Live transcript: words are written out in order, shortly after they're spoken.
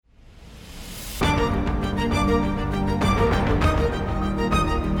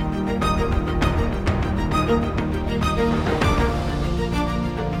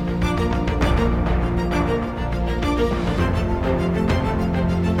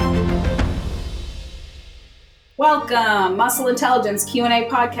Welcome, Muscle Intelligence Q&A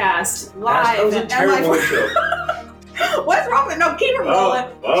podcast live. That was a terrible intro. What's wrong with it? No, keep it rolling.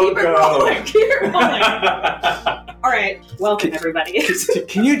 Keep it rolling. Keep it rolling. All right, welcome everybody.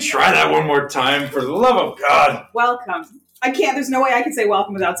 Can you try that one more time, for the love of God? Welcome. I can't. There's no way I can say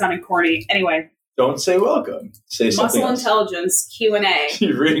welcome without sounding corny. Anyway. Don't say welcome. Say something Muscle else. Intelligence Q&A.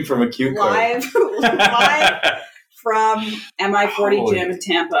 You're reading from a cue card. Live from MI40 Gym in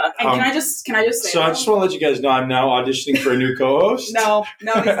Tampa. And can I just say So I just want to let you guys know I'm now auditioning for a new co-host. No, he's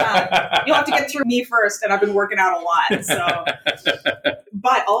not. You'll have to get through me first, and I've been working out a lot. So,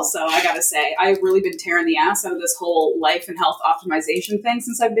 but also I gotta say, I've really been tearing the ass out of this whole life and health optimization thing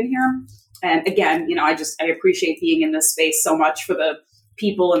since I've been here. And again, I appreciate being in this space so much for the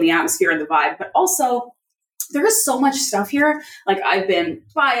people and the atmosphere and the vibe, but also there is so much stuff here. Like I've been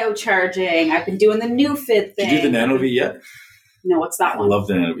biocharging, I've been doing the new fit thing. Did you do the NanoV yet? No, what's that one? I love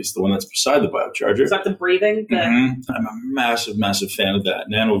the NanoV. It's the one that's beside the biocharger. Is that the breathing? I'm a massive, massive fan of that.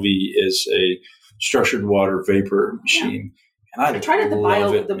 NanoV is a structured water vapor machine. Yeah. And I tried it at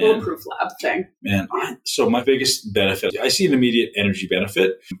the Bulletproof Lab thing. Man, so my biggest benefit, I see an immediate energy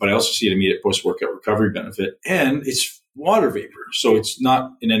benefit, but I also see an immediate post-workout recovery benefit. And it's water vapor. So it's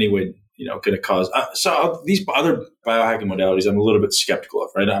not in any way going to cause. So these other biohacking modalities, I'm a little bit skeptical of,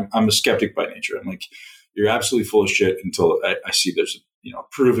 right? I'm a skeptic by nature. I'm like, you're absolutely full of shit until I see there's a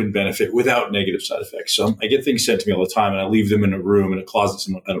proven benefit without negative side effects. So I get things sent to me all the time, and I leave them in a room in a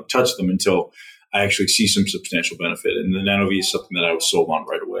closet. I don't touch them until I actually see some substantial benefit. And the NanoV is something that I was sold on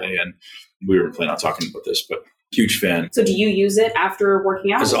right away. And we were planning on talking about this, but huge fan. So do you use it after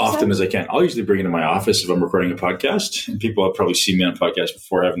working out? As often as I can. I'll usually bring it in my office if I'm recording a podcast. And people have probably seen me on a podcast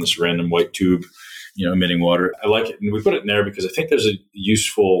before having this random white tube, emitting water. I like it. And we put it in there because I think there's a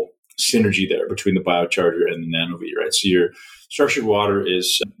useful synergy there between the biocharger and the NanoV, right? So your structured water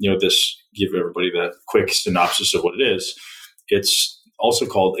is, give everybody the quick synopsis of what it is. It's also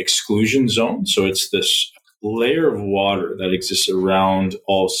called exclusion zone. So it's this layer of water that exists around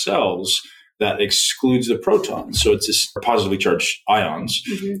all cells that excludes the protons. So it's this positively charged ions.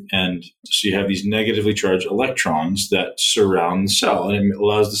 Mm-hmm. And so you have these negatively charged electrons that surround the cell, and it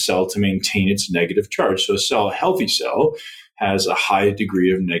allows the cell to maintain its negative charge. So a healthy cell has a high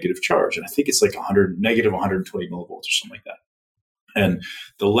degree of negative charge. And I think it's like negative 120 millivolts or something like that. And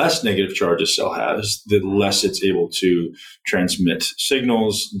the less negative charge a cell has, the less it's able to transmit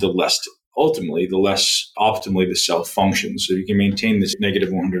signals, the less optimally the cell functions. So you can maintain this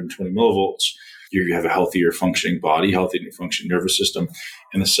negative 120 millivolts. You have a healthier functioning body, healthier functioning nervous system,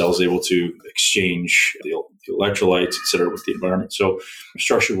 and the cell is able to exchange the electrolytes, et cetera, with the environment. So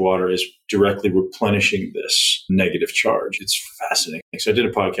structured water is directly replenishing this negative charge. It's fascinating. So I did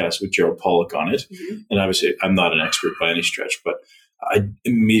a podcast with Gerald Pollack on it. Mm-hmm. And obviously I'm not an expert by any stretch, but I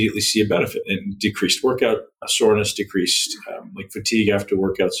immediately see a benefit in decreased workout, soreness, decreased fatigue after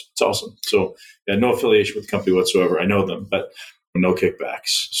workouts. It's awesome. So no affiliation with the company whatsoever. I know them, but no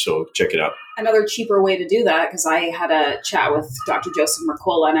kickbacks. So check it out. Another cheaper way to do that, because I had a chat with Dr. Joseph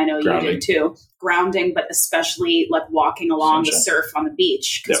Mercola, and I know you did too. Grounding, but especially like walking along the surf on the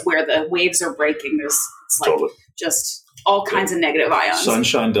beach, because where the waves are breaking, just all kinds of negative ions.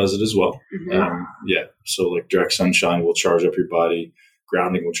 Sunshine does it as well. Mm-hmm. So like direct sunshine will charge up your body.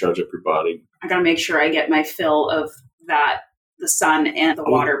 Grounding will charge up your body. I got to make sure I get my fill of that, the sun and the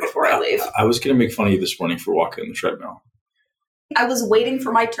water before I leave. I was going to make fun of you this morning for walking on the treadmill. I was waiting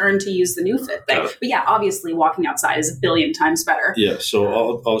for my turn to use the new fit thing. But yeah, obviously walking outside is a billion times better. Yeah.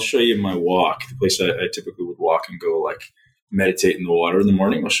 So I'll show you my walk, the place I typically would walk and go meditate in the water in the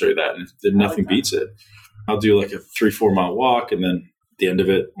morning. I'll show you that. And nothing beats it. I'll do like a 3-4 mile walk, and then at the end of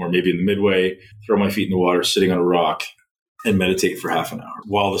it, or maybe in the midway, throw my feet in the water, sitting on a rock, and meditate for half an hour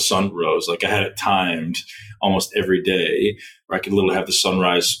while the sun rose. Like I had it timed almost every day where I could literally have the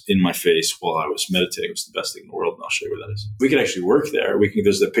sunrise in my face while I was meditating. It was the best thing in the world, and I'll show you where that is. We could actually work there.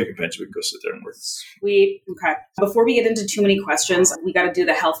 There's the picnic bench. We can go sit there and work. Sweet. Okay. Before we get into too many questions, we got to do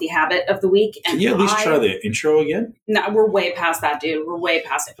the healthy habit of the week. And can you at least try the intro again? No, we're way past that, dude. We're way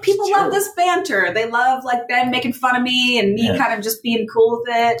past it. People love this banter. They love them making fun of me and me kind of just being cool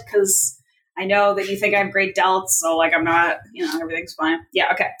with it, because I know that you think I have great delts, so I'm not, everything's fine.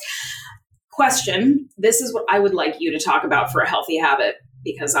 Yeah, okay. Question. This is what I would like you to talk about for a healthy habit,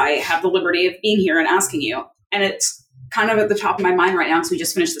 because I have the liberty of being here and asking you. And it's kind of at the top of my mind right now, because we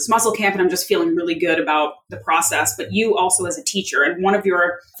just finished this muscle camp and I'm just feeling really good about the process. But you also as a teacher, and one of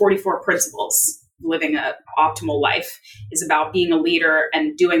your 44 principles, living an optimal life, is about being a leader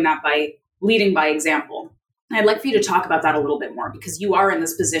and doing that by leading by example. And I'd like for you to talk about that a little bit more, because you are in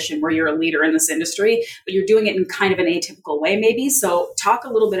this position where you're a leader in this industry, but you're doing it in kind of an atypical way maybe. So talk a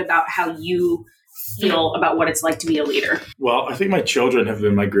little bit about how you feel about what it's like to be a leader? Well, I think my children have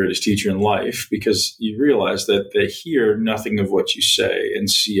been my greatest teacher in life, because you realize that they hear nothing of what you say and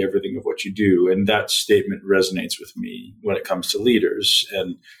see everything of what you do. And that statement resonates with me when it comes to leaders.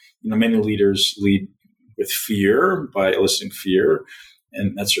 And, many leaders lead with fear, by eliciting fear,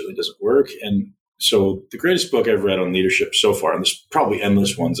 and that certainly doesn't work. And so the greatest book I've read on leadership so far, and there's probably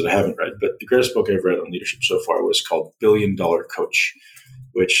endless ones that I haven't read, but the greatest book I've read on leadership so far was called $1 Billion Coach,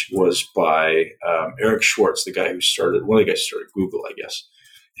 which was by Eric Schwartz, one of the guys who started Google, I guess.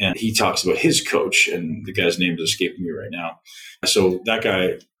 And he talks about his coach, and the guy's name is escaping me right now. So that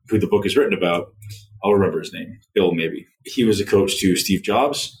guy who the book is written about, I'll remember his name, Bill maybe. He was a coach to Steve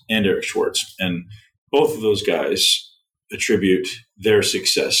Jobs and Eric Schwartz. And both of those guys attribute their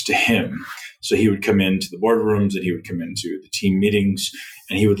success to him. So he would come into the boardrooms and he would come into the team meetings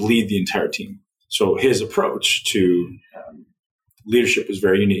and he would lead the entire team. So his approach to leadership was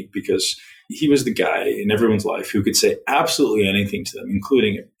very unique, because he was the guy in everyone's life who could say absolutely anything to them,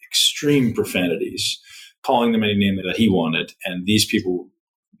 including extreme profanities, calling them any name that he wanted. And these people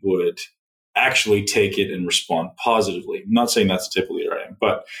would actually take it and respond positively. I'm not saying that's the type of leader I am,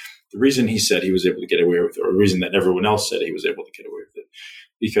 but the reason he said he was able to get away with it, or the reason that everyone else said he was able to get away with it,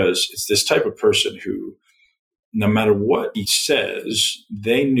 because it's this type of person who, no matter what he says,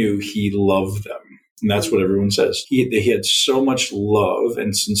 they knew he loved them. And that's what everyone says. He had so much love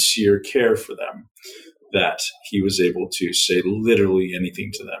and sincere care for them that he was able to say literally anything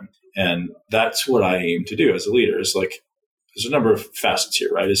to them. And that's what I aim to do as a leader. It's like, there's a number of facets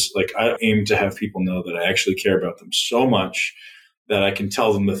here, right? It's like, I aim to have people know that I actually care about them so much that I can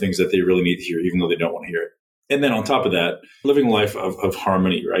tell them the things that they really need to hear, even though they don't want to hear it. And then on top of that, living a life of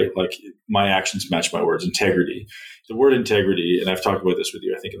harmony, right? Like, my actions match my words. Integrity. The word integrity, and I've talked about this with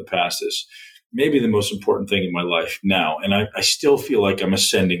you, I think, in the past, is maybe the most important thing in my life now. And I still feel like I'm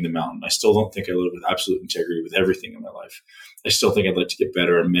ascending the mountain. I still don't think I live with absolute integrity with everything in my life. I still think I'd like to get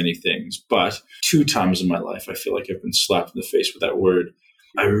better at many things. But 2 times in my life, I feel like I've been slapped in the face with that word.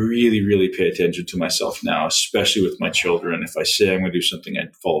 I really, really pay attention to myself now, especially with my children. If I say I'm going to do something, I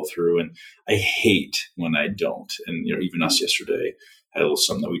follow through. And I hate when I don't. And, even us yesterday had a little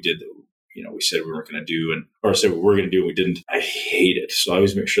something that we did that, we said we weren't going to do, or said we were going to do and we didn't. I hate it. So I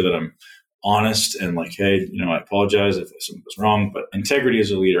always make sure that I'm honest and like, hey, I apologize if something was wrong. But integrity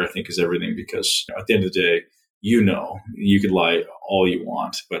as a leader, I think, is everything, because at the end of the day, you could lie all you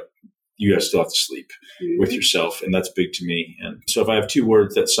want, but you guys still have to sleep with yourself. And that's big to me. And so if I have 2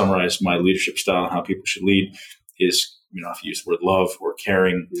 words that summarize my leadership style and how people should lead, is, if you use the word love or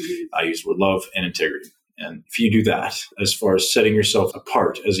caring, I use the word love and integrity. And if you do that, as far as setting yourself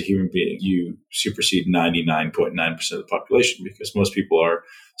apart as a human being, you supersede 99.9% of the population, because most people are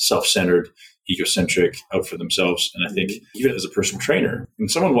self-centered, egocentric, out for themselves. And I think even as a personal trainer, when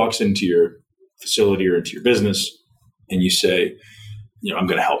someone walks into your facility or into your business and you say, I'm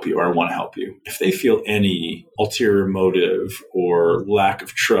going to help you, or I want to help you, if they feel any ulterior motive or lack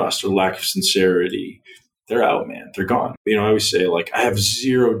of trust or lack of sincerity, they're out, man. They're gone. I always say, like, I have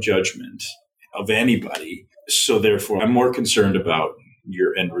zero judgment of anybody. So therefore, I'm more concerned about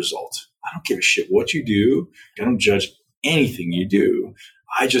your end result. I don't give a shit what you do. I don't judge anything you do.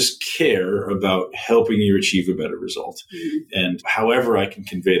 I just care about helping you achieve a better result. And however I can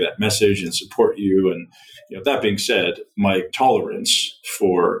convey that message and support you. And that being said, my tolerance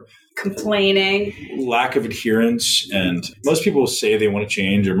for complaining, lack of adherence, and most people say they want to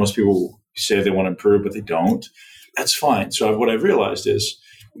change, or most people say they want to improve, but they don't. That's fine. So what I've realized is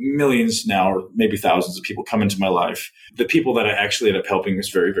millions now, or maybe thousands of people come into my life. The people that I actually end up helping is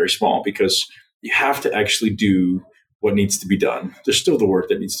very, very small, because you have to actually do what needs to be done. There's still the work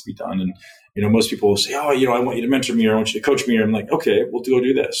that needs to be done. And, most people will say, I want you to mentor me, or I want you to coach me. Or I'm like, okay, we'll go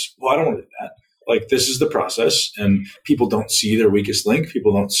do this. Well, I don't want to do that. Like, this is the process, and people don't see their weakest link.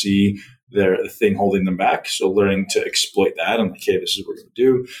 People don't see the thing holding them back. So learning to exploit that, I'm like, hey, this is what we're going to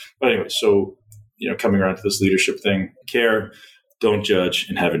do. But anyway, so, coming around to this leadership thing, care, don't judge,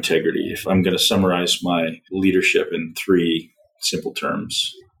 and have integrity. If I'm going to summarize my leadership in 3 simple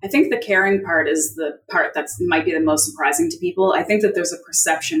terms, I think the caring part is the part that might be the most surprising to people. I think that there's a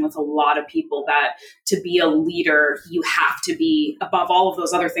perception with a lot of people that to be a leader, you have to be, above all of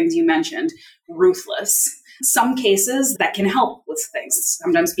those other things you mentioned, ruthless. Some cases that can help with things.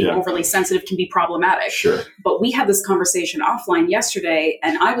 Sometimes being overly sensitive can be problematic. Sure. But we had this conversation offline yesterday,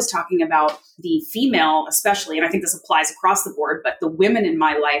 and I was talking about the female especially, and I think this applies across the board, but the women in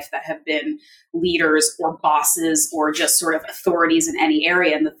my life that have been leaders or bosses or just sort of authorities in any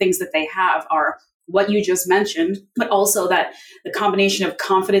area, and the things that they have are what you just mentioned, but also that the combination of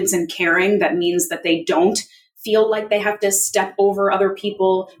confidence and caring that means that they don't feel like they have to step over other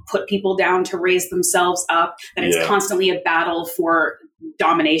people, put people down to raise themselves up, that it's constantly a battle for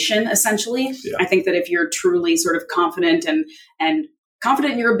domination, essentially. Yeah. I think that if you're truly sort of confident and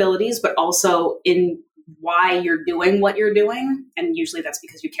confident in your abilities, but also in why you're doing what you're doing, and usually that's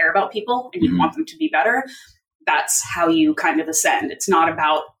because you care about people and you want them to be better, that's how you kind of ascend. It's not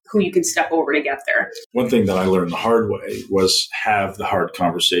about who you can step over to get there. One thing that I learned the hard way was have the hard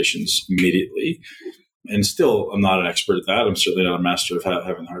conversations immediately. And still, I'm not an expert at that. I'm certainly not a master of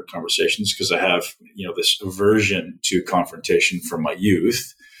having hard conversations because I have, this aversion to confrontation from my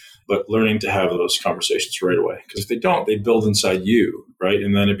youth. But learning to have those conversations right away. Because if they don't, they build inside you, right?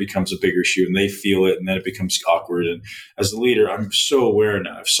 And then it becomes a bigger issue and they feel it and then it becomes awkward. And as a leader, I'm so aware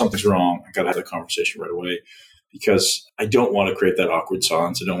now, if something's wrong, I got to have the conversation right away because I don't want to create that awkward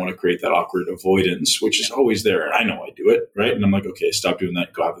silence. I don't want to create that awkward avoidance, which is always there. And I know I do it, right? And I'm like, okay, stop doing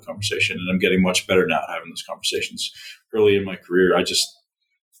that. Go have the conversation. And I'm getting much better now at having those conversations. Early in my career, I just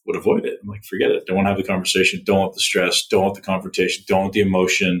would avoid it. I'm like, forget it. Don't want to have the conversation. Don't want the stress. Don't want the confrontation. Don't want the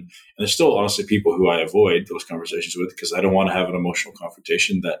emotion. And there's still honestly people who I avoid those conversations with because I don't want to have an emotional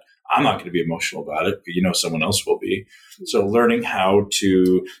confrontation that I'm not going to be emotional about it, but someone else will be. So learning how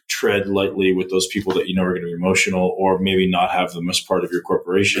to tread lightly with those people that are going to be emotional or maybe not have them as part of your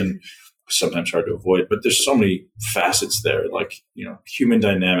corporation, sometimes hard to avoid, but there's so many facets there. Like, human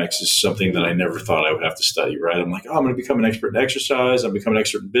dynamics is something that I never thought I would have to study, right? I'm like, I'm going to become an expert in exercise. I'm becoming an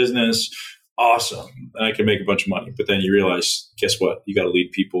expert in business. Awesome. And I can make a bunch of money. But then you realize, guess what? You got to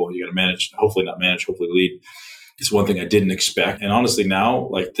lead people. You got to manage, hopefully not manage, hopefully lead. It's one thing I didn't expect. And honestly, now,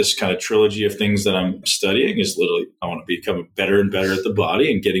 like this kind of trilogy of things that I'm studying is literally, I want to become better and better at the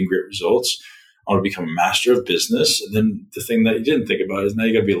body and getting great results. I want to become a master of business. And then the thing that you didn't think about is now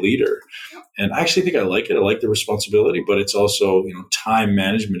you got to be a leader. And I actually think I like it. I like the responsibility, but it's also, time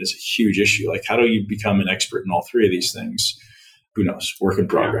management is a huge issue. Like, how do you become an expert in all three of these things? Who knows? Work in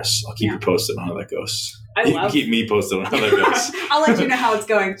progress. I'll keep you posted on how that goes. Keep me posted on how that goes. I'll let you know how it's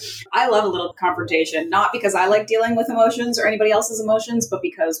going. I love a little confrontation, not because I like dealing with emotions or anybody else's emotions, but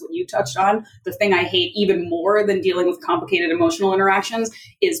because what you touched on, the thing I hate even more than dealing with complicated emotional interactions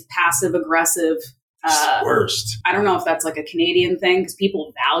is passive aggressive. It's the worst. I don't know if that's like a Canadian thing because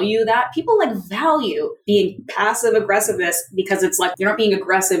people value that. People value being passive aggressiveness because it's like you're not being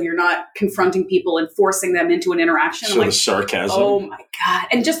aggressive. You're not confronting people and forcing them into an interaction. So the sarcasm. Oh my God.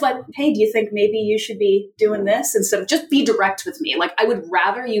 And just like, hey, do you think maybe you should be doing this instead of just be direct with me? Like, I would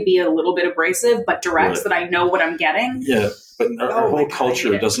rather you be a little bit abrasive, but direct so that I know what I'm getting. Yeah. But our whole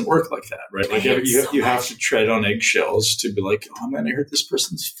culture doesn't work like that, right? Like you have to tread on eggshells to be like, I'm going to hurt this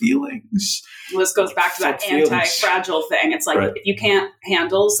person's feelings. Well, this goes back to that anti-fragile thing. It's like, if you can't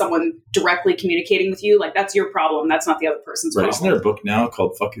handle someone directly communicating with you, like that's your problem. That's not the other person's problem. Isn't there a book now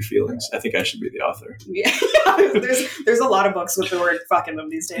called Fuck Your Feelings? I think I should be the author. Yeah. There's a lot of books with the word fuck in them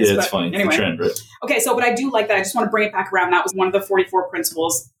these days. Yeah, it's funny. Anyway. It's a trend, right? Okay, but I do like that. I just want to bring it back around. That was one of the 44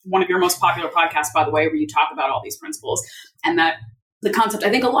 principles, one of your most popular podcasts, by the way, where you talk about all these principles. And that the concept, I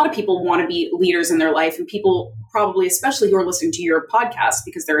think a lot of people want to be leaders in their life, and people probably, especially who are listening to your podcast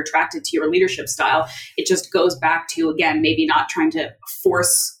because they're attracted to your leadership style. It just goes back to, again, maybe not trying to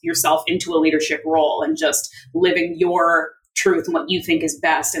force yourself into a leadership role and just living your truth and what you think is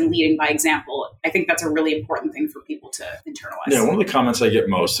best and leading by example. I think that's a really important thing for people to internalize. Yeah, one of the comments I get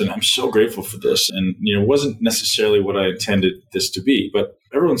most, and I'm so grateful for this, and it wasn't necessarily what I intended this to be, but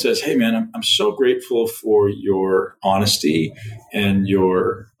everyone says, hey man, I'm so grateful for your honesty and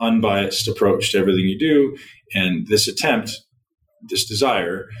your unbiased approach to everything you do, and this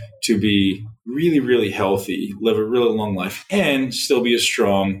desire to be really, really healthy, live a really long life, and still be a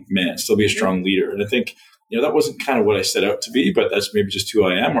strong man, still be a strong leader. And I think that wasn't kind of what I set out to be, but that's maybe just who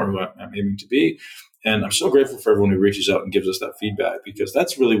I am or who I'm aiming to be. And I'm so grateful for everyone who reaches out and gives us that feedback, because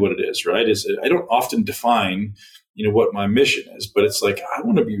that's really what it is, right? I don't often define, what my mission is, but it's like, I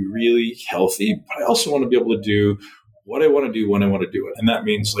want to be really healthy, but I also want to be able to do what I want to do when I want to do it. And that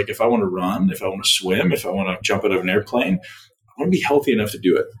means, like, if I want to run, if I want to swim, if I want to jump out of an airplane, I want to be healthy enough to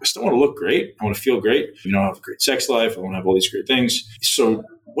do it. I still want to look great. I want to feel great. I have a great sex life. I want to have all these great things. So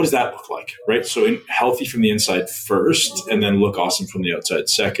what does that look like, right? So healthy from the inside first, and then look awesome from the outside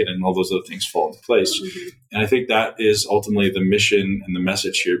second, and all those other things fall into place. Mm-hmm. And I think that is ultimately the mission and the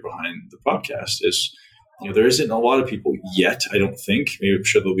message here behind the podcast is, there isn't a lot of people yet, I don't think. Maybe I'm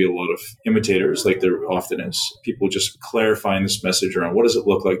sure there'll be a lot of imitators, like there often is. People just clarifying this message around what does it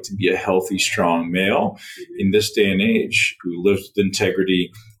look like to be a healthy, strong male in this day and age who lives with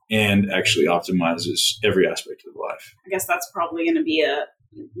integrity and actually optimizes every aspect of life. I guess that's probably going to be a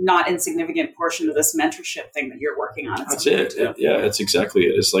not insignificant portion of this mentorship thing that you're working on. That's it. Yeah, that's exactly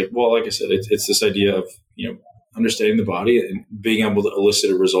it. It's like, well, like I said, it's this idea of, understanding the body and being able to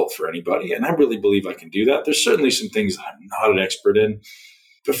elicit a result for anybody. And I really believe I can do that. There's certainly some things that I'm not an expert in,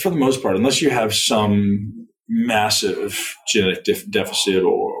 but for the most part, unless you have some massive genetic deficit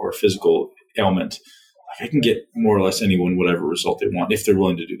or physical ailment, I can get more or less anyone whatever result they want if they're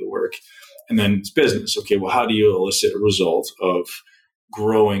willing to do the work. And then it's business. Okay, well, how do you elicit a result of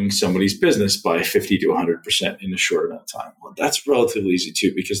growing somebody's business by 50 to 100% in a short amount of time? Well, that's relatively easy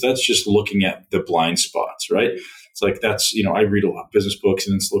too, because that's just looking at the blind spots, right? It's like that's, I read a lot of business books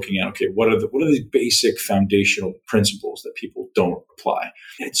and it's looking at, okay, what are the basic foundational principles that people don't apply?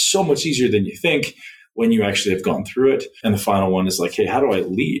 It's so much easier than you think when you actually have gone through it. And the final one is like, hey, how do I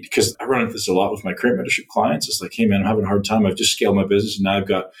lead? Because I run into this a lot with my career mentorship clients. It's like, hey, man, I'm having a hard time. I've just scaled my business and now I've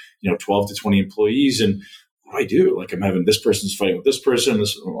got, 12 to 20 employees. And what do I do? Like, I'm having this person's fighting with this person.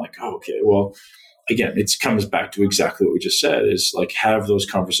 I'm like, oh, okay, well, again, it comes back to exactly what we just said is like, have those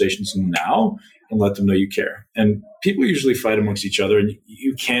conversations now and let them know you care. And people usually fight amongst each other and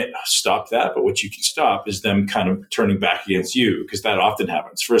you can't stop that. But what you can stop is them kind of turning back against you, because that often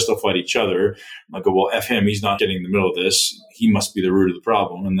happens. First, they'll fight each other. I'll go, well, F him. He's not getting in the middle of this. He must be the root of the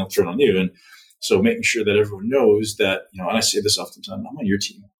problem. And they'll turn on you. And so making sure that everyone knows that, and I say this oftentimes, I'm on your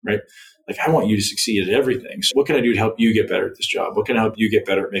team, right? Like, I want you to succeed at everything. So what can I do to help you get better at this job? What can I help you get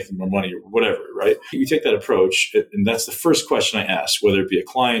better at making more money or whatever, right? You take that approach, and that's the first question I ask, whether it be a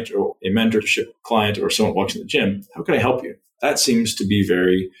client or a mentorship client or someone walks in the gym, how can I help you? That seems to be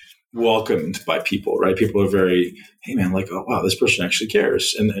very welcomed by people, right? People are very, hey man, like, oh wow, this person actually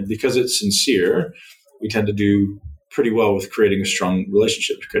cares. And because it's sincere, we tend to do pretty well with creating a strong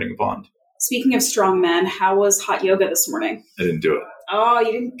relationship, creating a bond. Speaking of strong men, how was hot yoga this morning? I didn't do it. Oh,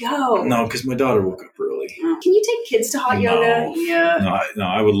 you didn't go? No, because my daughter woke up early. Can you take kids to hot yoga? Yeah. No,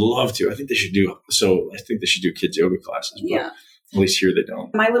 I would love to. I think they should do kids yoga classes. But at least here they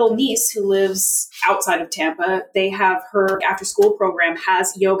don't. My little niece who lives outside of Tampa, they have her after school program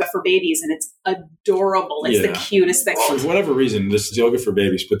has yoga for babies and it's adorable. It's the cutest thing. For whatever reason, this is yoga for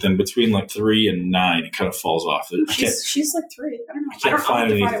babies, but then between like 3 and 9, it kind of falls off. She's like 3. I don't know. I can't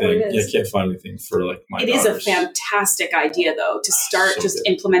find anything. I can't find anything for like my daughters. It is a fantastic idea though, to start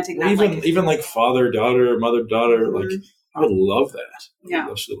implementing that. Even like father-daughter, mother-daughter, like I would love that. Yeah.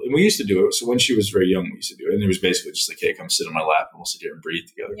 Absolutely. And we used to do it. So when she was very young, we used to do it. And it was basically just like, hey, come sit on my lap and we'll sit here and breathe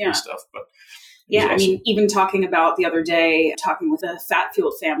together and stuff. But I mean, even talking about the other day, talking with a fat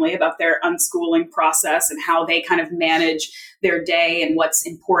fueled family about their unschooling process and how they kind of manage their day and what's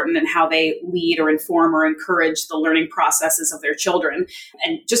important and how they lead or inform or encourage the learning processes of their children.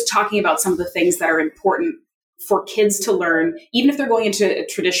 And just talking about some of the things that are important for kids to learn, even if they're going into a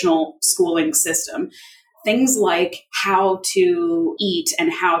traditional schooling system. Things like how to eat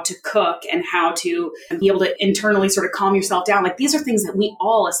and how to cook and how to be able to internally sort of calm yourself down. Like, these are things that we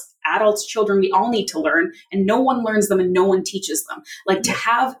all, as adults, children, we all need to learn, and no one learns them and no one teaches them. Like, to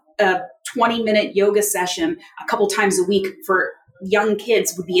have a 20-minute yoga session a couple times a week for young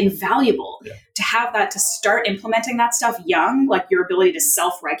kids would be invaluable. To have that, to start implementing that stuff young, like your ability to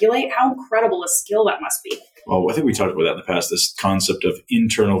self-regulate, how incredible a skill that must be. Well, I think we talked about that in the past, this concept of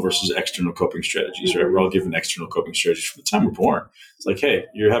internal versus external coping strategies, right? We're all given external coping strategies from the time we're born. It's like, hey,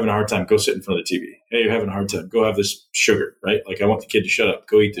 you're having a hard time, go sit in front of the TV. Hey, you're having a hard time, go have this sugar, right? Like, I want the kid to shut up,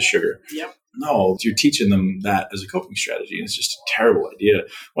 go eat the sugar. Yep. No, you're teaching them that as a coping strategy. And it's just a terrible idea.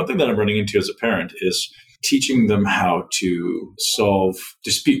 One thing that I'm running into as a parent is teaching them how to solve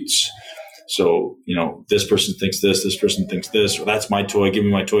disputes. So, this person thinks this person thinks this, or that's my toy, give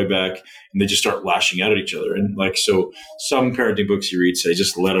me my toy back. And they just start lashing out at each other. And so some parenting books you read say,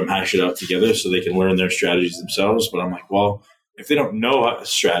 just let them hash it out together so they can learn their strategies themselves. But I'm like, well, if they don't know a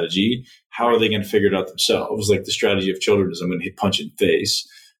strategy, how are they going to figure it out themselves? Like, the strategy of children is I'm going to punch you in the face,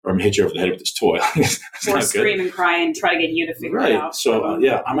 or I'm going to hit you over the head with this toy. Or scream and cry and try to get you to figure it out. So,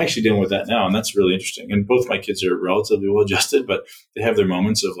 I'm actually dealing with that now, and that's really interesting. And both my kids are relatively well-adjusted, but they have their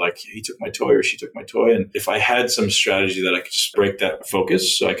moments of like, he took my toy or she took my toy. And if I had some strategy that I could just break that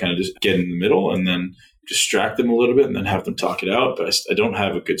focus, so I kind of just get in the middle and then distract them a little bit and then have them talk it out. But I don't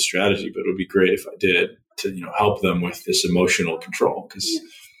have a good strategy, but it would be great if I did to, help them with this emotional control, because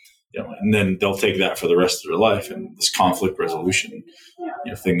and then they'll take that for the rest of their life, and this conflict resolution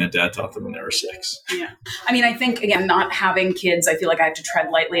thing that dad taught them when they were 6. Yeah. I mean, I think, again, not having kids, I feel like I have to tread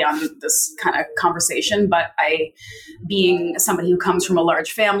lightly on this kind of conversation, but being somebody who comes from a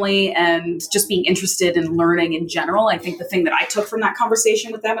large family and just being interested in learning in general, I think the thing that I took from that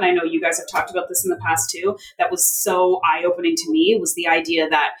conversation with them, and I know you guys have talked about this in the past too, that was so eye-opening to me was the idea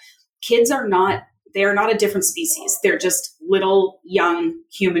that kids are not they are not a different species. They're just little young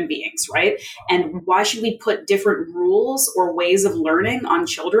human beings, right? And why should we put different rules or ways of learning on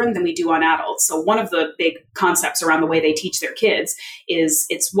children than we do on adults? So one of the big concepts around the way they teach their kids is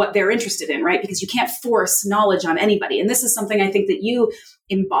it's what they're interested in, right? Because you can't force knowledge on anybody. And this is something I think that you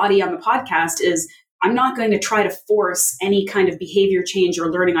embody on the podcast is I'm not going to try to force any kind of behavior change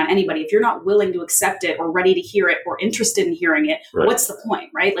or learning on anybody. If you're not willing to accept it or ready to hear it or interested in hearing it, right. What's the point,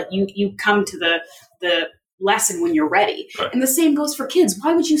 right? Like you come to the lesson when you're ready. Right. And the same goes for kids.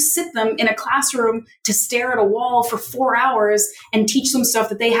 Why would you sit them in a classroom to stare at a wall for 4 hours and teach them stuff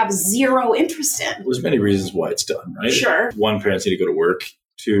that they have zero interest in? There's many reasons why it's done, right? Sure. One, parents need to go to work.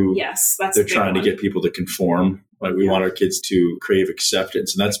 Two, yes, they're trying to get people to conform. Like we want our kids to crave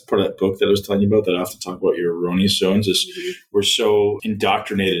acceptance. And that's part of that book that I was telling you about that I often talk about your erroneous zones is we're so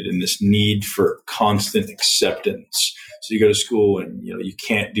indoctrinated in this need for constant acceptance. So you go to school and you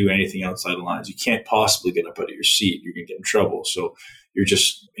can't do anything outside the lines. You can't possibly get up out of your seat. You're going to get in trouble. So you're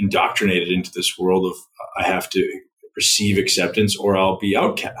just indoctrinated into this world of I have to receive acceptance or I'll be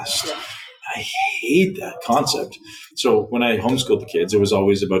outcast. Yeah. I hate that concept. So when I homeschooled the kids, it was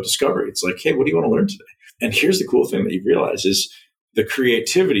always about discovery. It's like, hey, what do you want to learn today? And here's the cool thing that you realize is the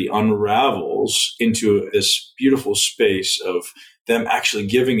creativity unravels into this beautiful space of them actually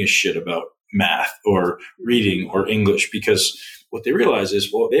giving a shit about math or reading or English, because what they realize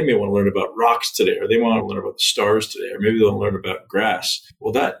is, well, they may want to learn about rocks today, or they want to learn about the stars today, or maybe they'll learn about grass.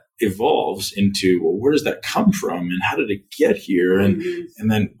 Well, that evolves into, well, where does that come from and how did it get here? And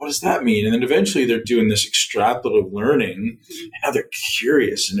then what does that mean? And then eventually they're doing this extrapolative learning and now they're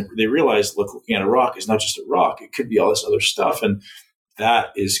curious and they realize, look, looking at a rock is not just a rock. It could be all this other stuff. And that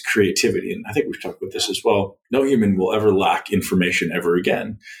is creativity. And I think we've talked about this as well. No human will ever lack information ever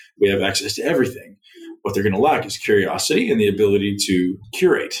again. We have access to everything. What they're going to lack is curiosity and the ability to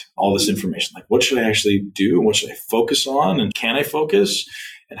curate all this information. Like, what should I actually do? What should I focus on? And can I focus?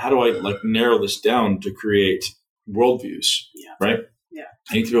 And how do I narrow this down to create worldviews, right? Yeah.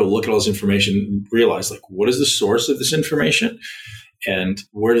 I need to be able to look at all this information and realize, what is the source of this information? And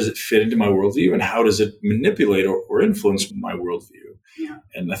where does it fit into my worldview? And how does it manipulate or influence my worldview? Yeah.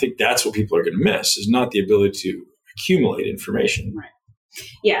 And I think that's what people are going to miss, is not the ability to accumulate information. Right.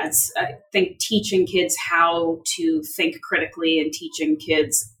 Yeah, I think teaching kids how to think critically and teaching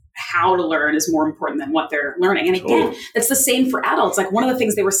kids how to learn is more important than what they're learning. And again, that's the same for adults. Like one of the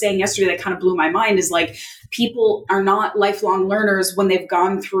things they were saying yesterday that kind of blew my mind is people are not lifelong learners when they've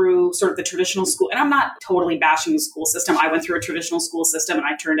gone through sort of the traditional school. And I'm not totally bashing the school system. I went through a traditional school system and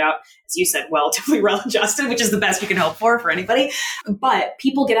I turned out, as you said, relatively well adjusted, which is the best you can hope for anybody. But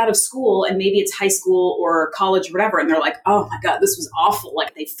people get out of school and maybe it's high school or college or whatever. And they're like, oh my God, this was awful.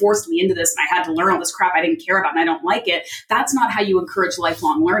 Like they forced me into this and I had to learn all this crap I didn't care about and I don't like it. That's not how you encourage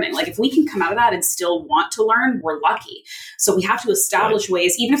lifelong learning. Like if we can come out of that and still want to learn, we're lucky. So we have to establish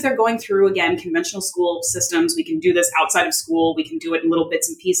ways, even if they're going through, again, conventional school systems, we can do this outside of school. We can do it in little bits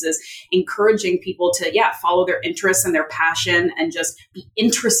and pieces, encouraging people to, follow their interests and their passion and just be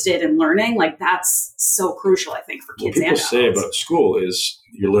interested in learning. Like that's so crucial, I think, for kids and adults. What people say about school is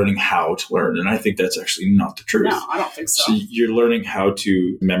you're learning how to learn. And I think that's actually not the truth. No, I don't think so. So you're learning how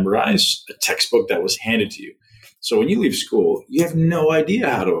to memorize a textbook that was handed to you. So when you leave school, you have no idea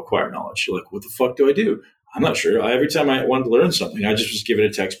how to acquire knowledge. You're like, what the fuck do I do? I'm not sure. Every time I wanted to learn something, I just was given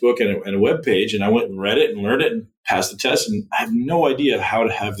a textbook and a web page, and I went and read it and learned it and passed the test. And I have no idea how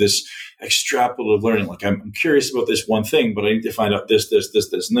to have this extrapolative learning. Like I'm curious about this one thing, but I need to find out this, and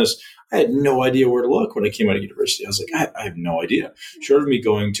this. I had no idea where to look when I came out of university. I was like, I have no idea. Short of me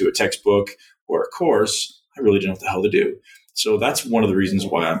going to a textbook or a course, I really didn't know what the hell to do. So that's one of the reasons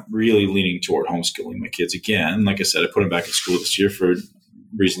why I'm really leaning toward homeschooling my kids again. Like I said, I put them back in school this year for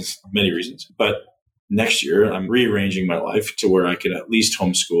many reasons. But next year, I'm rearranging my life to where I could at least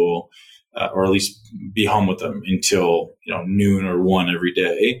homeschool or at least be home with them until noon or 1 every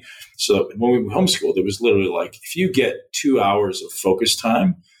day. So when we homeschooled, it was literally like if you get 2 hours of focus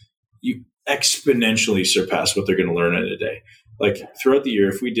time, you exponentially surpass what they're going to learn in a day. Like throughout the year,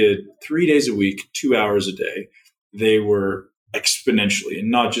 if we did 3 days a week, 2 hours a day, they were exponentially, and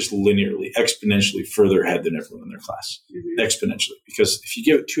not just linearly, exponentially further ahead than everyone in their class. Exponentially. Because if you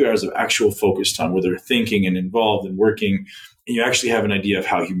give it 2 hours of actual focus time where they're thinking and involved and working, and you actually have an idea of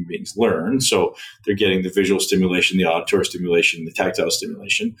how human beings learn. So they're getting the visual stimulation, the auditory stimulation, the tactile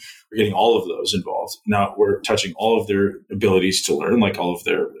stimulation. We're getting all of those involved. Now we're touching all of their abilities to learn, like all of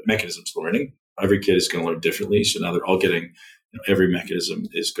their mechanisms of learning. Every kid is going to learn differently. So now they're all getting every mechanism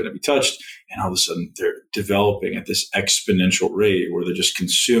is going to be touched, and all of a sudden they're developing at this exponential rate where they're just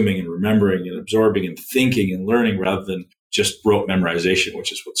consuming and remembering and absorbing and thinking and learning rather than just rote memorization,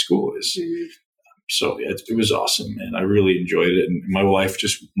 which is what school is. So it was awesome, and I really enjoyed it. And my life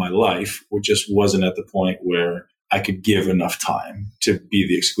just wasn't at the point where I could give enough time to be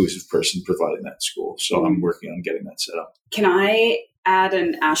the exclusive person providing that school. So I'm working on getting that set up. Can I add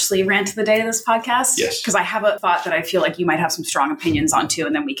an Ashley rant to the day of this podcast? Yes. Because I have a thought that I feel like you might have some strong opinions on too,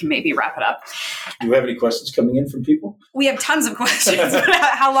 and then we can maybe wrap it up. Do you have any questions coming in from people? We have tons of questions.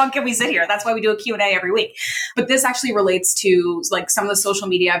 How long can we sit here? That's why we do a Q&A every week. But this actually relates to like some of the social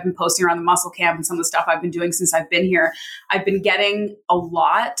media I've been posting around the Muscle Camp and some of the stuff I've been doing since I've been here. I've been getting a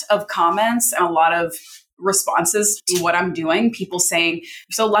lot of comments and a lot of responses to what I'm doing. People saying,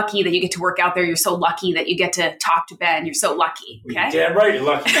 you're so lucky that you get to work out there. You're so lucky that you get to talk to Ben. You're so lucky. Okay. You're damn right, you're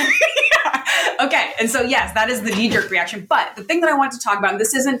lucky. Yeah. Okay. And so, yes, that is the knee-jerk reaction. But the thing that I want to talk about, and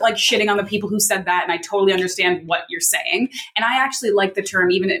this isn't like shitting on the people who said that, and I totally understand what you're saying. And I actually like the term,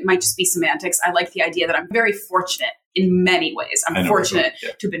 even it might just be semantics. I like the idea that I'm very fortunate in many ways. I'm fortunate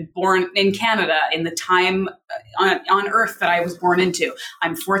to have been born in Canada in the time on earth that I was born into.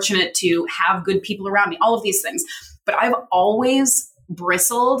 I'm fortunate to have good people around me, all of these things. But I've always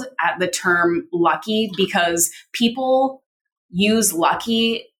bristled at the term lucky because people use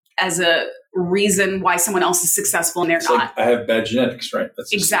lucky as a reason why someone else is successful and they're not. Like, I have bad genetics, right?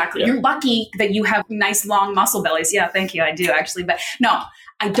 That's exactly. You're lucky that you have nice long muscle bellies. Yeah, thank you. I do actually. But no,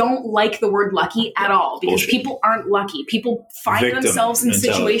 I don't like the word lucky at all because people aren't lucky. People find themselves in a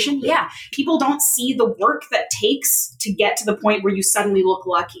situation. Yeah. People don't see the work that takes to get to the point where you suddenly look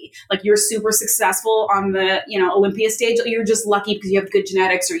lucky. Like you're super successful on the, Olympia stage. You're just lucky because you have good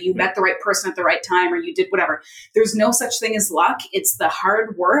genetics or you met the right person at the right time or you did whatever. There's no such thing as luck. It's the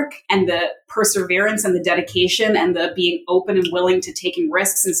hard work and the perseverance and the dedication and the being open and willing to taking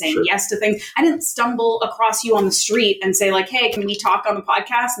risks and saying yes to things. I didn't stumble across you on the street and say like, hey, can we talk on the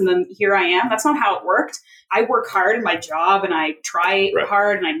podcast? And then here I am. That's not how it worked. I work hard in my job and I try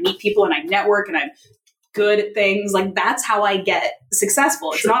hard and I meet people and I network and I'm good at things. Like that's how I get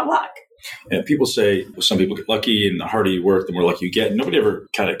successful. It's not luck. And people say, well, some people get lucky and the harder you work, the more lucky you get. Nobody ever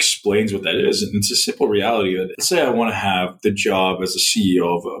kind of explains what that is. And it's a simple reality that let's say I want to have the job as a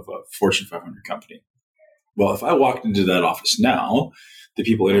CEO of a Fortune 500 company. Well, if I walked into that office now, the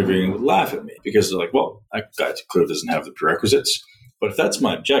people interviewing would laugh at me because they're like, well, that guy clearly doesn't have the prerequisites. But if that's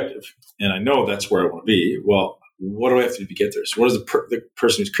my objective, and I know that's where I want to be, well, what do I have to do to get there? So what does the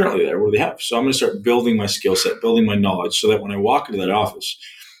person who's currently there, what do they have? So I'm going to start building my skill set, building my knowledge so that when I walk into that office,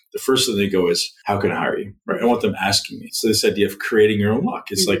 the first thing they go is, how can I hire you? Right? I want them asking me. So this idea of creating your own luck.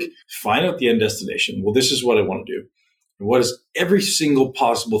 It's like, find out the end destination. Well, this is what I want to do. And what is every single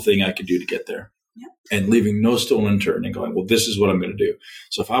possible thing I can do to get there? And leaving no stone unturned and going, well, this is what I'm going to do.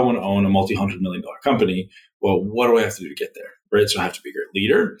 So if I want to own a multi-$100-million company, well, what do I have to do to get there? Right. So I have to be a great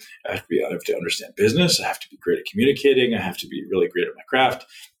leader. I have to understand business. I have to be great at communicating. I have to be really great at my craft,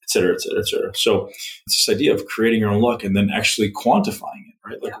 et cetera, et cetera, et cetera. So it's this idea of creating your own luck and then actually quantifying it,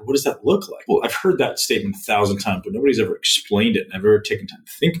 right? Like, what does that look like? Well, I've heard that statement 1,000 times, but nobody's ever explained it and I've ever taken time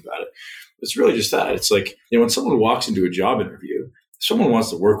to think about it. It's really just that. It's like, when someone walks into a job interview, someone wants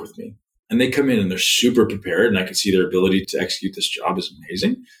to work with me and they come in and they're super prepared and I can see their ability to execute this job is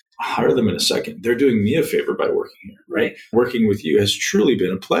amazing. Hire them in a second. They're doing me a favor by working here, right? Working with you has truly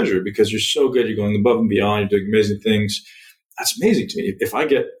been a pleasure because you're so good. You're going above and beyond. You're doing amazing things. That's amazing to me. If I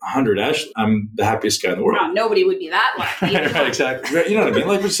get 100 Ashley, I'm the happiest guy in the world. No, nobody would be that lucky. Right, exactly. You know what I mean?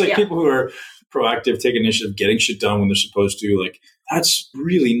 Like, it's like people who are proactive, take initiative, getting shit done when they're supposed to. Like, that's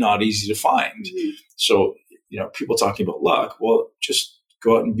really not easy to find. So, people talking about luck, well, just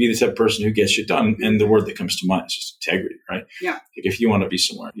go out and be the type of person who gets shit done. And the word that comes to mind is just integrity, right? Yeah. Like if you want to be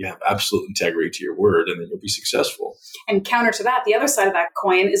somewhere, you have absolute integrity to your word and then you'll be successful. And counter to that, the other side of that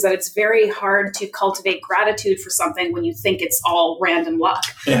coin is that it's very hard to cultivate gratitude for something when you think it's all random luck.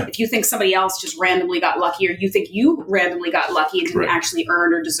 Yeah. If you think somebody else just randomly got lucky or you think you randomly got lucky and didn't actually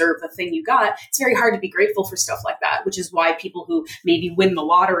earn or deserve the thing you got, it's very hard to be grateful for stuff like that, which is why people who maybe win the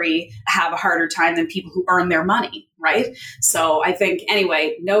lottery have a harder time than people who earn their money. Right. So I think,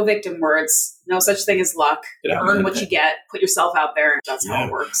 anyway, no victim words, no such thing as luck. Earn what you get, put yourself out there. That's how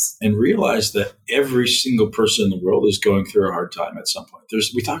it works. And realize that every single person in the world is going through a hard time at some point.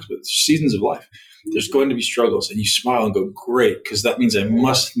 We talked about seasons of life. There's going to be struggles and you smile and go, great, because that means I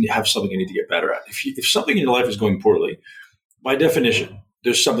must have something I need to get better at. If something in your life is going poorly, by definition,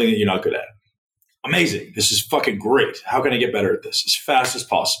 there's something that you're not good at. Amazing. This is fucking great. How can I get better at this as fast as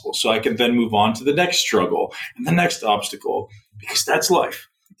possible so I can then move on to the next struggle and the next obstacle? Because that's life.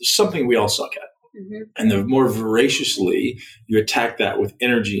 There's something we all suck at. And the more voraciously you attack that with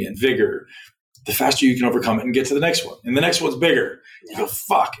energy and vigor, the faster you can overcome it and get to the next one. And the next one's bigger. You go,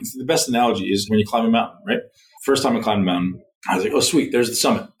 fuck. The best analogy is when you climb a mountain, right? First time I climbed a mountain, I was like, oh, sweet. There's the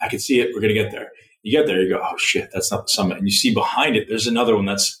summit. I can see it. We're going to get there. You get there, you go, oh shit, that's not the summit. And you see behind it, there's another one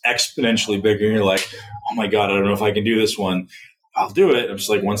that's exponentially bigger. And you're like, oh my God, I don't know if I can do this one. I'll do it. I'm just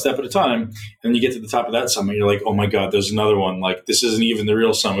like one step at a time. And then you get to the top of that summit. You're like, oh my God, there's another one. Like, this isn't even the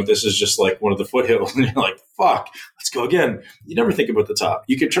real summit. This is just like one of the foothills. And you're like, fuck, let's go again. You never think about the top.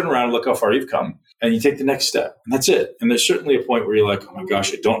 You can turn around and look how far you've come and you take the next step. And that's it. And there's certainly a point where you're like, oh my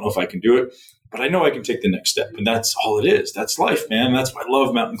gosh, I don't know if I can do it, but I know I can take the next step. And that's all it is. That's life, man. That's why I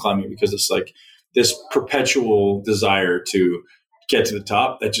love mountain climbing, because it's like this perpetual desire to get to the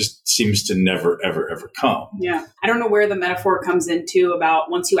top that just seems to never, ever, ever come. Yeah. I don't know where the metaphor comes into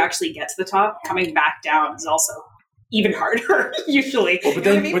about once you actually get to the top, coming back down is also even harder usually. Well, but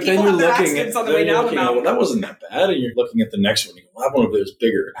then you're looking at on the way down the mountain. Well, that wasn't that bad. And you're looking at the next one. You go, well, that one over there is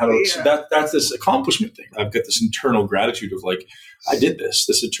bigger. So that's this accomplishment thing. I've got this internal gratitude of like, I did this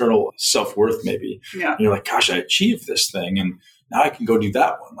eternal self-worth maybe. Yeah. And you're like, gosh, I achieved this thing. And now I can go do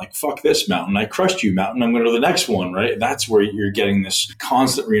that one. Like, fuck this mountain. I crushed you, mountain. I'm going to go to the next one, right? And that's where you're getting this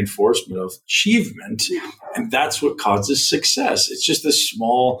constant reinforcement of achievement. Yeah. And that's what causes success. It's just this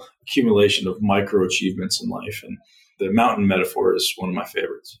small accumulation of micro achievements in life. And the mountain metaphor is one of my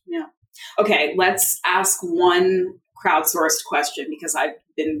favorites. Yeah. Okay, let's ask one crowdsourced question, because I've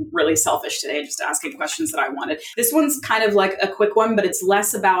been really selfish today, just asking questions that I wanted. This one's kind of like a quick one, but it's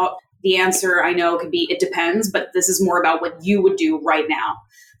less about the answer. I know could be, it depends, but this is more about what you would do right now.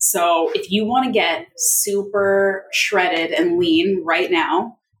 So if you want to get super shredded and lean right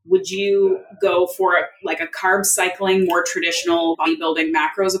now, would you go for like a carb cycling, more traditional bodybuilding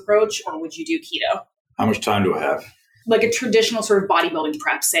macros approach, or would you do keto? How much time do I have? Like a traditional sort of bodybuilding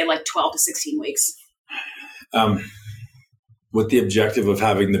prep, say like 12 to 16 weeks. With the objective of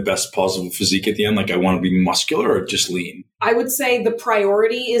having the best possible physique at the end, like I want to be muscular or just lean? I would say the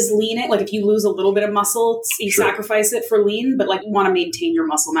priority is lean. Like if you lose a little bit of muscle, you sacrifice it for lean, but like you want to maintain your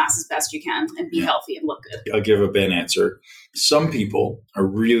muscle mass as best you can and be healthy and look good. I'll give a Ben answer. Some people are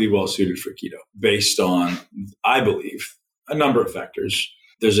really well suited for keto based on, I believe, a number of factors.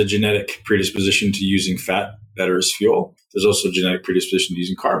 There's a genetic predisposition to using fat better as fuel. There's also a genetic predisposition to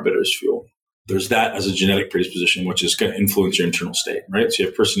using carb better as fuel. There's that as a genetic predisposition, which is going to influence your internal state, right? So you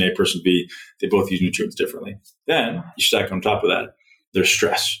have person A, person B, they both use nutrients differently. Then you stack on top of that, there's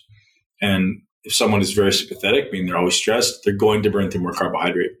stress. And if someone is very sympathetic, meaning they're always stressed, they're going to burn through more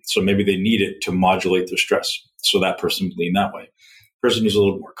carbohydrate. So maybe they need it to modulate their stress. So that person would lean that way. Person who's a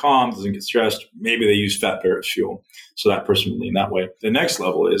little more calm, doesn't get stressed, maybe they use fat better as fuel. So that person would lean that way. The next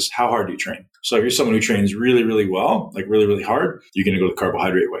level is how hard do you train? So if you're someone who trains really, really well, like really, really hard, you're going to go the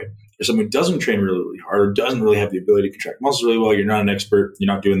carbohydrate way. If someone who doesn't train really, really hard, or doesn't really have the ability to contract muscles really well, you're not an expert,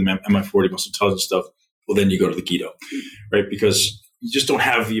 you're not doing the MI40 muscle intelligence stuff, well, then you go to the keto, right? Because you just don't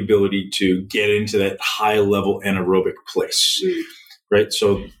have the ability to get into that high level anaerobic place, right?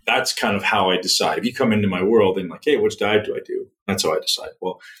 So that's kind of how I decide. If you come into my world and like, hey, which diet do I do? That's how I decide.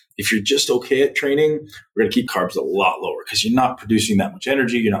 Well, if you're just okay at training, we're going to keep carbs a lot lower because you're not producing that much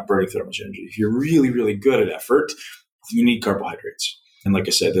energy. You're not burning through that much energy. If you're really, really good at effort, you need carbohydrates. And like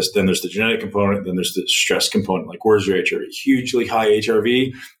I said, then there's the genetic component, then there's the stress component. Like, where's your HRV? Hugely high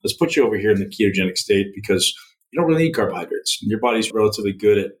HRV. Let's put you over here in the ketogenic state because you don't really need carbohydrates. Your body's relatively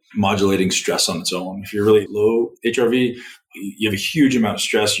good at modulating stress on its own. If you're really low HRV, you have a huge amount of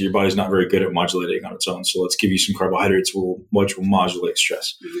stress. Your body's not very good at modulating on its own. So let's give you some carbohydrates, which will modulate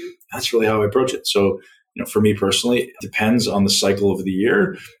stress. Mm-hmm. That's really how I approach it. So, for me personally, it depends on the cycle of the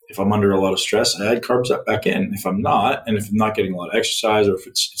year. If I'm under a lot of stress, I add carbs back in. If I'm not, and if I'm not getting a lot of exercise, or if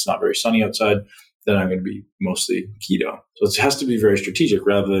it's not very sunny outside, then I'm going to be mostly keto. So it has to be very strategic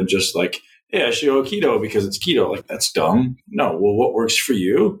rather than just like, hey, I should go keto because it's keto. Like, that's dumb. No, well, what works for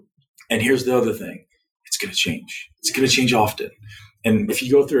you? And here's the other thing. It's going to change. It's going to change often. And if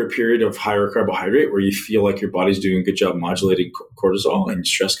you go through a period of higher carbohydrate where you feel like your body's doing a good job modulating cortisol and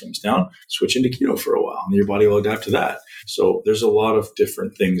stress comes down, switch into keto for a while and your body will adapt to that. So there's a lot of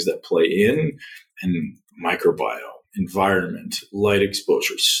different things that play in, and microbiome, environment, light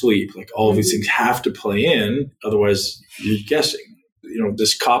exposure, sleep, like all of these things have to play in. Otherwise you're guessing.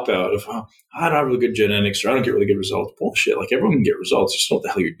 This cop out of, I don't have really good genetics or I don't get really good results. Bullshit. Like, everyone can get results. You just don't know what the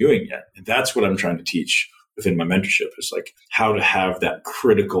hell you're doing yet. And that's what I'm trying to teach within my mentorship, is like how to have that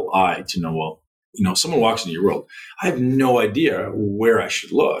critical eye to know, well, someone walks into your world. I have no idea where I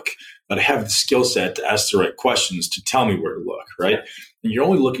should look, but I have the skill set to ask the right questions to tell me where to look, right? And you're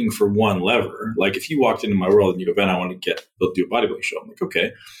only looking for one lever. Like, if you walked into my world and you go, Ben, I want to do a bodybuilding show. I'm like,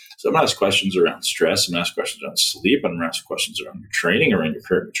 okay. So I'm going to ask questions around stress. I'm going to ask questions around sleep. I'm going to ask questions around your training, around your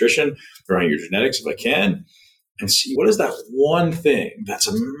current nutrition, around your genetics if I can, and see what is that one thing that's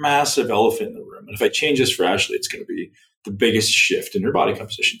a massive elephant in the room. And if I change this for Ashley, it's going to be the biggest shift in her body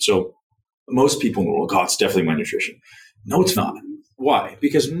composition. So most people in the world, it's definitely my nutrition. No, it's not. Why?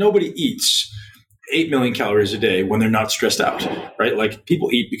 Because nobody eats 8 million calories a day when they're not stressed out, right? Like people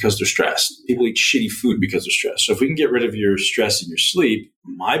eat because they're stressed. People eat shitty food because they're stressed. So if we can get rid of your stress and your sleep,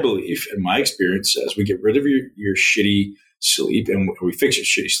 my belief and my experience says we get rid of your shitty sleep and we fix your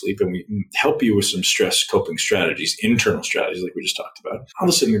shitty sleep and we help you with some stress coping strategies, internal strategies like we just talked about. All of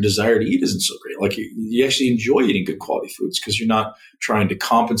a sudden your desire to eat isn't so great. Like you actually enjoy eating good quality foods because you're not trying to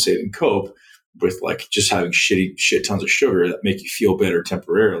compensate and cope with like just having shit tons of sugar that make you feel better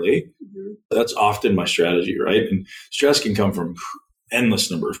temporarily. Mm-hmm. That's often my strategy, right? And stress can come from endless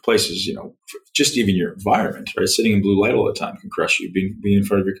number of places, just even your environment, right? Sitting in blue light all the time can crush you. Being in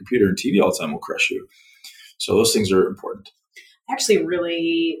front of your computer and TV all the time will crush you. So those things are important. I actually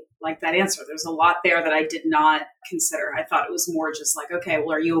really like that answer. There's a lot there that I did not consider. I thought it was more just like, okay,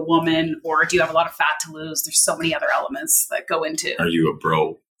 well, are you a woman or do you have a lot of fat to lose? There's so many other elements that go into. Are you a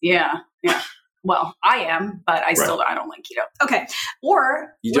bro? Yeah. Well, I am, but I don't like keto. Okay.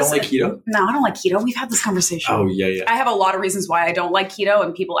 Or you don't like keto? No, I don't like keto. We've had this conversation. Oh, yeah. I have a lot of reasons why I don't like keto,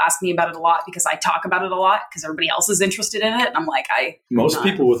 and people ask me about it a lot because I talk about it a lot because everybody else is interested in it. And I'm like, most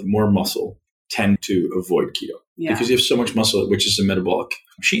people with more muscle tend to avoid keto because you have so much muscle, which is a metabolic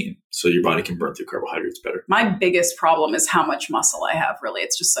machine. So your body can burn through carbohydrates better. My biggest problem is how much muscle I have. Really,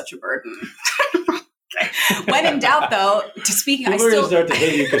 it's just such a burden. Okay. When in doubt, though, people are going to start to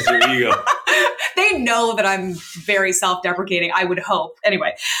hate you because of your ego. They know that I'm very self-deprecating, I would hope.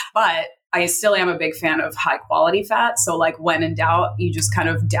 Anyway, but I still am a big fan of high-quality fat. So like when in doubt, you just kind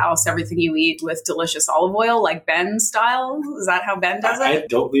of douse everything you eat with delicious olive oil, like Ben style. Is that how Ben does it? I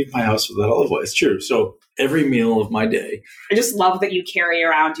don't leave my house without olive oil. It's true. So every meal of my day. I just love that you carry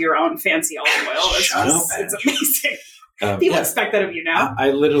around your own fancy olive oil. It's amazing. People expect that of you now.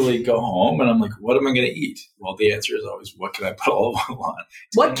 I literally go home and I'm like, what am I going to eat? Well, the answer is always, what can I put olive oil on?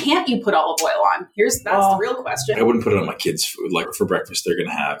 What can't you put olive oil on? That's the real question. I wouldn't put it on my kids' food. Like for breakfast, they're going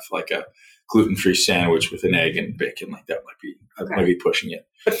to have like a gluten-free sandwich with an egg and bacon. Like that might be pushing it.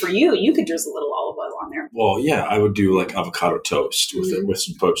 But for you could drizzle a little olive oil on there. Well, yeah, I would do like avocado toast with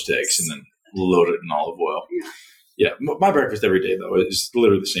some poached eggs and then load it in olive oil. Yeah, my breakfast every day, though, is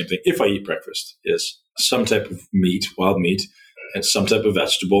literally the same thing. If I eat breakfast, is some type of meat, wild meat, and some type of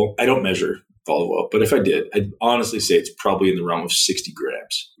vegetable. I don't measure olive oil, but if I did, I'd honestly say it's probably in the realm of 60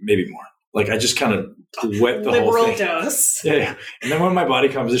 grams, maybe more. Like I just kind of wet the whole thing. Liberal dose. Yeah. And then when my body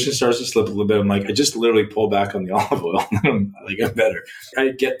composition starts to slip a little bit, I'm like, I just literally pull back on the olive oil. I'm better. I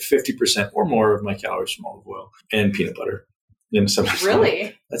get 50% or more of my calories from olive oil and peanut butter.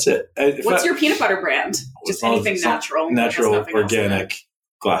 Really? That's it. What's your peanut butter brand? Just anything natural. Natural, organic,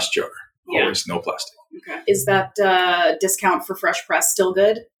 glass jar. Always no plastic. Okay. Is that discount for Fresh Press still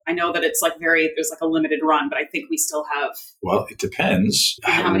good? I know that it's like there's like a limited run, but I think we still have. Well, it depends.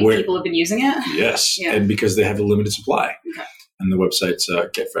 How many people have been using it? Yes. Yeah. And because they have a limited supply. Okay. And the website's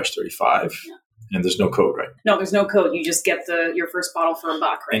GetFresh35. Yeah. And there's no code, right? No, there's no code. You just get your first bottle for $1,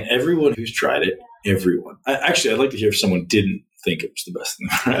 right? And everyone who's tried it, I'd like to hear if someone didn't think it was the best thing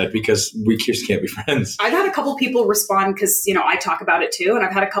I've had because we just can't be friends. I've had a couple people respond because, I talk about it too. And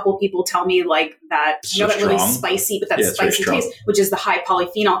I've had a couple people tell me like that, that really spicy, but that spicy taste, which is the high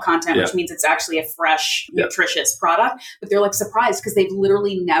polyphenol content, which means it's actually a fresh, nutritious product. But they're like surprised because they've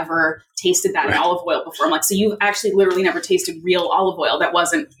literally never tasted that in olive oil before. I'm like, so you've actually literally never tasted real olive oil that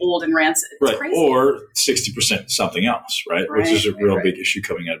wasn't old and rancid. It's crazy. Or 60% something else, right? Which is a real big issue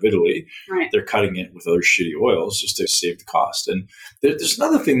coming out of Italy. Right. They're cutting it with other shitty oils just to save the cost. And there's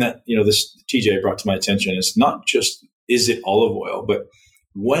another thing that, this TJ brought to my attention. It's not just, is it olive oil, but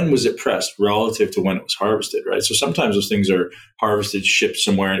when was it pressed relative to when it was harvested, right? So sometimes those things are harvested, shipped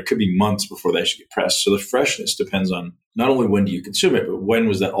somewhere, and it could be months before they actually get pressed. So the freshness depends on not only when do you consume it, but when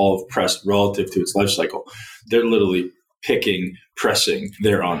was that olive pressed relative to its life cycle. They're literally picking, pressing,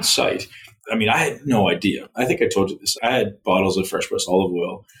 they're on site. I mean, I had no idea. I think I told you this. I had bottles of fresh pressed olive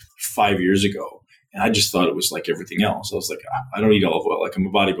oil 5 years ago, and I just thought it was like everything else. I was like, I don't need olive oil. Like I'm a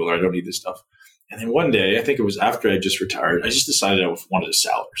bodybuilder. I don't need this stuff. And then one day, I think it was after I just retired, I just decided I wanted a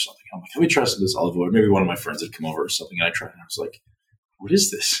salad or something. I'm like, let me try some of this olive oil. Maybe one of my friends had come over or something, and I tried it. And I was like, what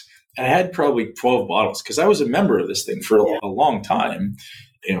is this? And I had probably 12 bottles because I was a member of this thing for a long time.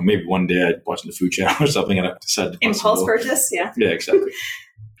 Maybe one day I'd watch the Food Channel or something, and I decided to impulse purchase, Yeah, exactly.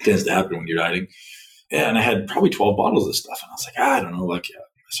 Tends to happen when you're dieting. Yeah, and I had probably 12 bottles of stuff. And I was like, I don't know.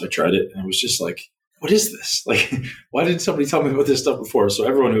 So I tried it, and it was just like, what is this? Like, why didn't somebody tell me about this stuff before? So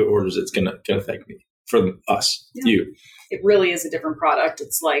everyone who orders it's gonna thank me for us, you. It really is a different product.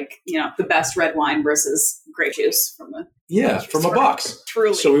 It's like the best red wine versus grape juice from a box.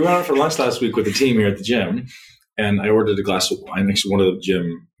 Truly. So we went out for lunch last week with the team here at the gym, and I ordered a glass of wine. Actually, one of the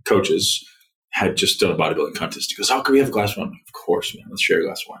gym coaches had just done a bodybuilding contest. He goes, "Oh, can we have a glass of wine?" I'm like, "Of course, man. Let's share a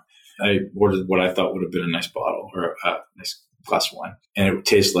glass of wine." I ordered what I thought would have been a nice bottle or a nice glass of wine, and it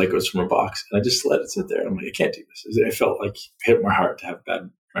tasted like it was from a box. And I just let it sit there. I'm like, I can't do this. It felt like it hit my heart to have bad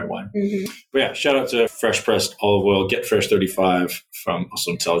red wine. Mm-hmm. But yeah, shout out to Fresh Pressed Olive Oil, Get Fresh 35 from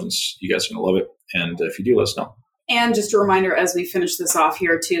Muscle Intelligence. You guys are going to love it. And if you do, let us know. And just a reminder as we finish this off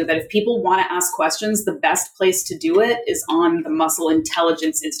here too, that if people want to ask questions, the best place to do it is on the Muscle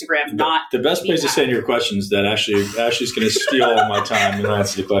Intelligence Instagram, not the best place to send your questions. That Ashley's going to steal all my time and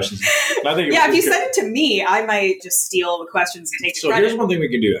answer the questions. If you send it to me, I might just steal the questions and take the credit. So here's one thing we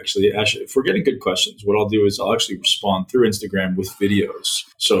can do, actually. Ashley, if we're getting good questions, what I'll do is I'll actually respond through Instagram with videos.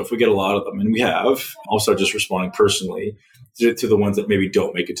 So if we get a lot of them, and we have, I'll start just responding personally to the ones that maybe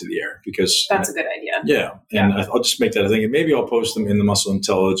don't make it to the air, because that's a good idea. Yeah. And I'll just make that a thing. And maybe I'll post them in the Muscle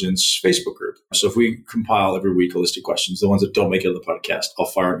Intelligence Facebook group. So if we compile every week a list of questions, the ones that don't make it to the podcast, I'll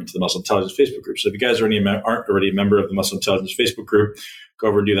fire them into the Muscle Intelligence Facebook group. So if you guys aren't already a member of the Muscle Intelligence Facebook group, go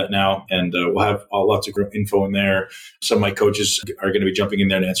over and do that now. And we'll have lots of info in there. Some of my coaches are going to be jumping in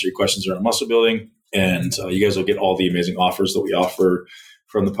there to answer your questions around muscle building. And you guys will get all the amazing offers that we offer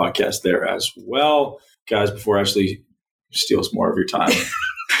from the podcast there as well. Guys, before Ashley steals more of your time,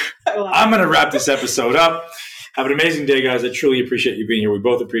 I'm going to wrap this episode up. Have an amazing day, guys. I truly appreciate you being here. We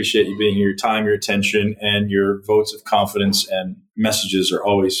both appreciate you being here. Your time, your attention, and your votes of confidence and messages are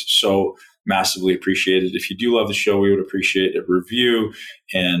always so massively appreciated. If you do love the show, we would appreciate a review,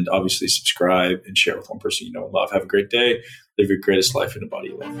 and obviously subscribe and share with one person you know and love. Have a great day. Live your greatest life in a body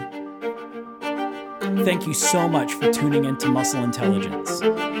you love. Thank you so much for tuning in to Muscle Intelligence.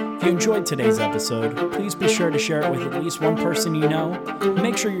 If you enjoyed today's episode, please be sure to share it with at least one person you know.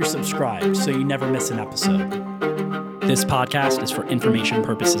 Make sure you're subscribed so you never miss an episode. This podcast is for information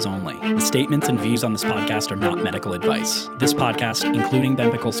purposes only. The statements and views on this podcast are not medical advice. This podcast, including Ben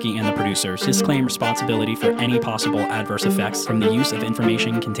Pikulski and the producers, disclaim responsibility for any possible adverse effects from the use of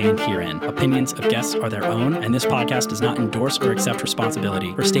information contained herein. Opinions of guests are their own, and this podcast does not endorse or accept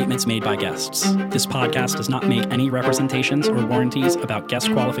responsibility for statements made by guests. This podcast does not make any representations or warranties about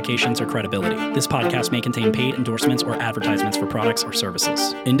guest qualifications or credibility. This podcast may contain paid endorsements or advertisements for products or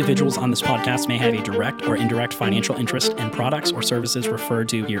services. Individuals on this podcast may have a direct or indirect financial interest in products or services referred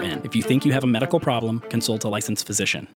to herein. If you think you have a medical problem, consult a licensed physician.